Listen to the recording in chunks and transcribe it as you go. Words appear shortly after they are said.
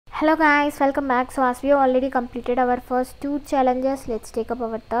Hello guys, welcome back. So as we have already completed our first two challenges, let's take up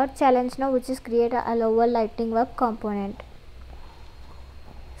our third challenge now, which is create a lower lightning web component.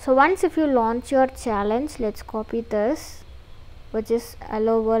 So once if you launch your challenge, let's copy this, which is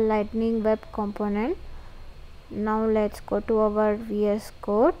hello world lightning web component. Now let's go to our VS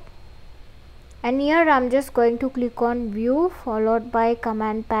Code, and here I'm just going to click on view followed by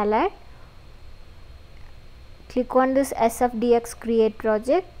command palette. Click on this sfdx create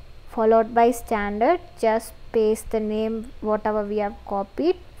project followed by standard, just paste the name whatever we have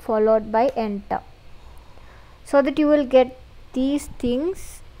copied followed by enter, so that you will get these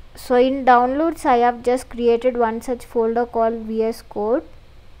things. So in downloads I have just created one such folder called VS Code.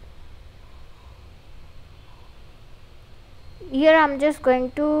 Here I'm just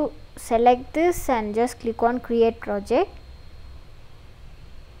going to select this and just click on create project.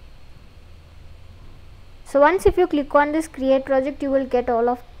 So once if you click on this create project, you will get all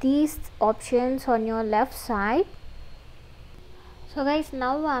of these options on your left side. So guys,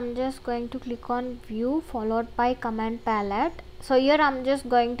 now I'm just going to click on view followed by command palette. So here I'm just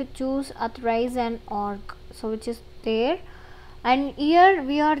going to choose authorize and org, so which is there, and here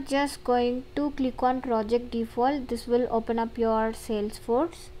we are just going to click on project default. This will open up your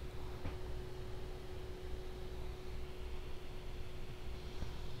Salesforce.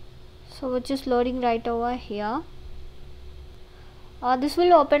 So which is loading right over here. This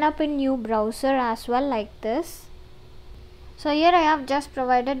will open up in new browser as well, like this. So here I have just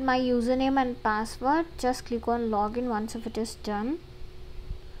provided my username and password. Just click on login once if it is done.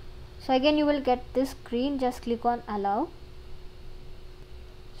 So again you will get this screen, just click on allow.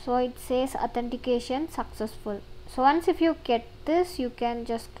 So it says authentication successful. So once if you get this, you can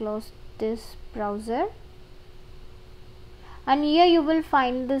just close this browser, and here you will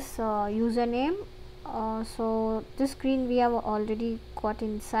find this username. So this screen we have already got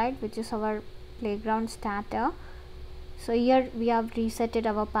inside, which is our playground starter. So here we have resetted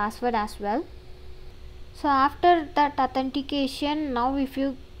our password as well. So after that authentication, now if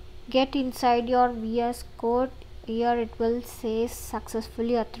you get inside your VS Code, here it will say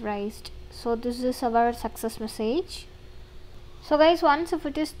successfully authorized. So this is our success message. So guys, once if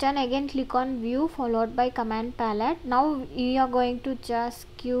it is done, again click on view followed by command palette. Now we are going to just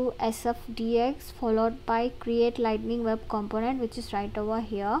give sfdx followed by create lightning web component, which is right over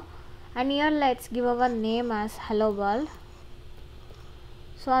here, and here let's give our name as hello world.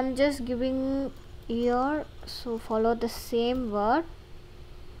 So I'm just giving here, so follow the same word.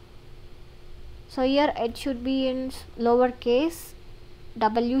 So here it should be in lowercase,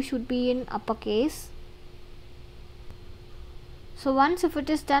 W should be in uppercase. So once if it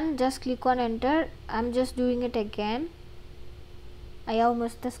is done, just click on enter. I'm just doing it again. I have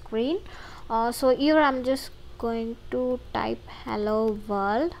missed the screen. So here I'm just going to type hello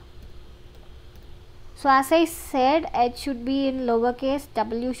world. So as I said, H should be in lowercase,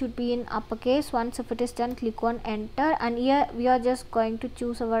 W should be in uppercase. Once if it is done, click on enter, and here we are just going to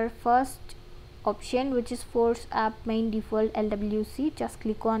choose our first option, which is force app main default LWC. Just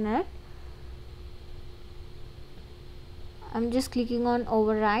click on it. I'm just clicking on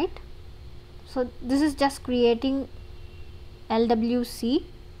override. So this is just creating LWC.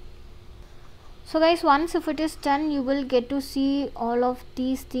 So guys, once if it is done, you will get to see all of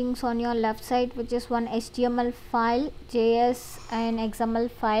these things on your left side, which is one HTML file, JS and XML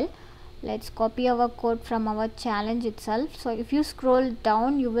file. Let's copy our code from our challenge itself. So if you scroll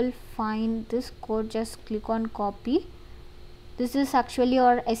down, you will find this code. Just click on copy. This is actually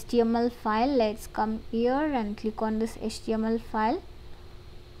our HTML file. Let's come here and click on this HTML file.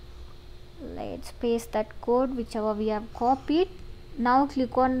 Let's paste that code whichever we have copied. Now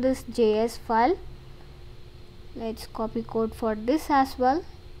click on this JS file. Let's copy code for this as well.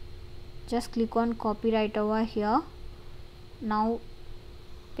 Just click on copy right over here. Now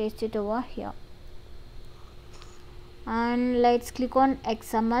paste it over here, and let's click on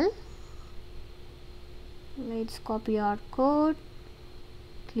XML. Let's copy our code,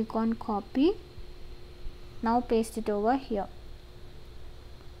 click on copy. Now paste it over here.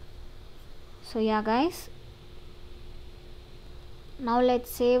 So yeah guys, now let's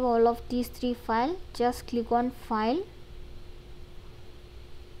save all of these three files. Just click on file,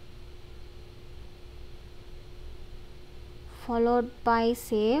 followed by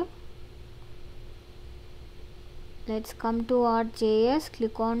save. Let's come to our JS,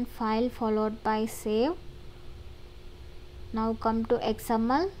 click on file followed by save. Now come to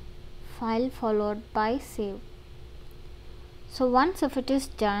XML, file followed by save. So once if it is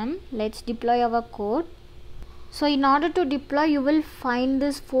done, let's deploy our code. So in order to deploy, you will find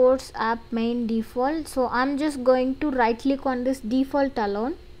this force app main default. So I'm just going to right click on this default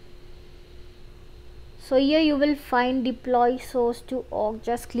alone. So here you will find deploy source to org,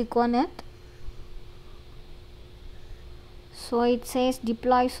 just click on it. So it says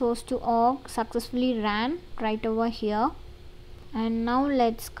deploy source to org successfully ran right over here. And now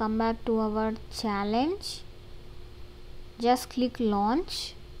let's come back to our challenge. Just click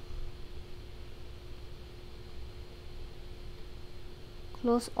launch.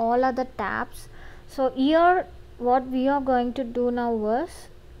 Close all other tabs. So here what we are going to do now is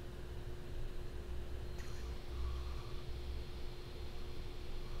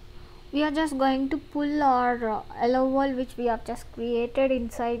we are just going to pull our hello world which we have just created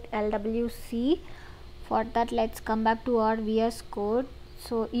inside LWC. For that, let's come back to our VS Code.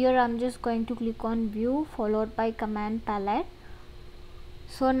 So here I'm just going to click on view followed by command palette.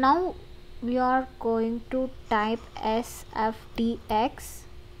 So now we are going to type sfdx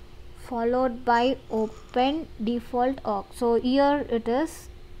followed by open default org. So here it is,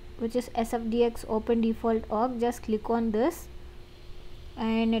 which is sfdx open default org. Just click on this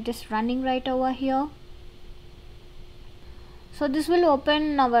and it is running right over here. So this will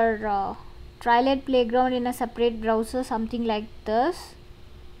open our Trailhead playground in a separate browser, something like this.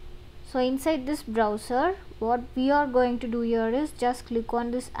 So inside this browser, what we are going to do here is just click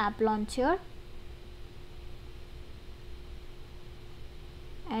on this app launcher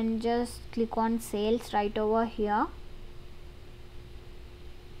and just click on sales right over here.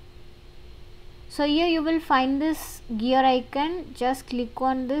 So here you will find this gear icon, just click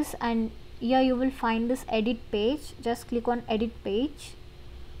on this, and here you will find this edit page, just click on edit page.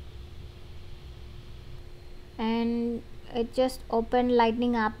 And it just open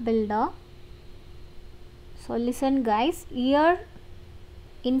Lightning app builder. So listen guys, here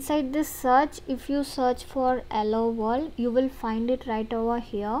inside this search, if you search for hello world, you will find it right over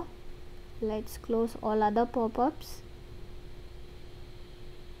here. Let's close all other pop-ups.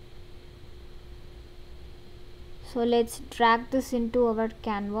 So let's drag this into our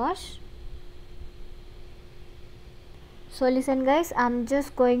canvas. So listen guys, I'm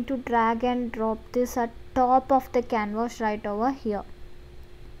just going to drag and drop this at top of the canvas right over here.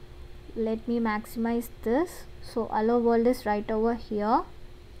 Let me maximize this. So hello world is right over here.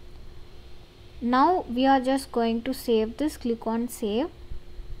 Now we are just going to save this. Click on save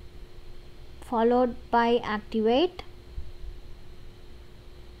followed by activate.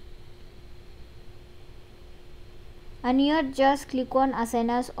 And here just click on assign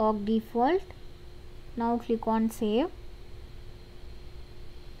as org default. Now click on save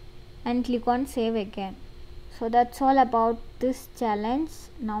and click on save again. So that's all about this challenge.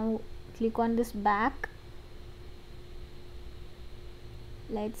 Now click on this back.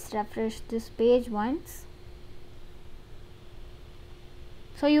 Let's refresh this page once.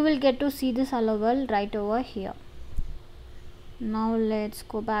 So you will get to see this hello world right over here. Now let's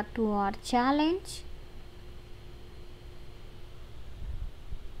go back to our challenge.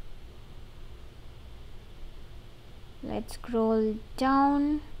 Let's scroll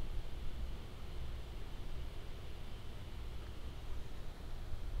down.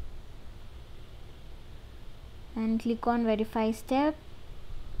 And click on verify step.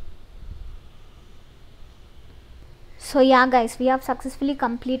 So yeah guys, we have successfully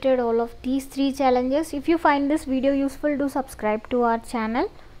completed all of these 3 challenges. If you find this video useful, do subscribe to our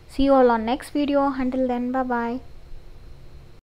channel. See you all on next video. Until then, bye bye.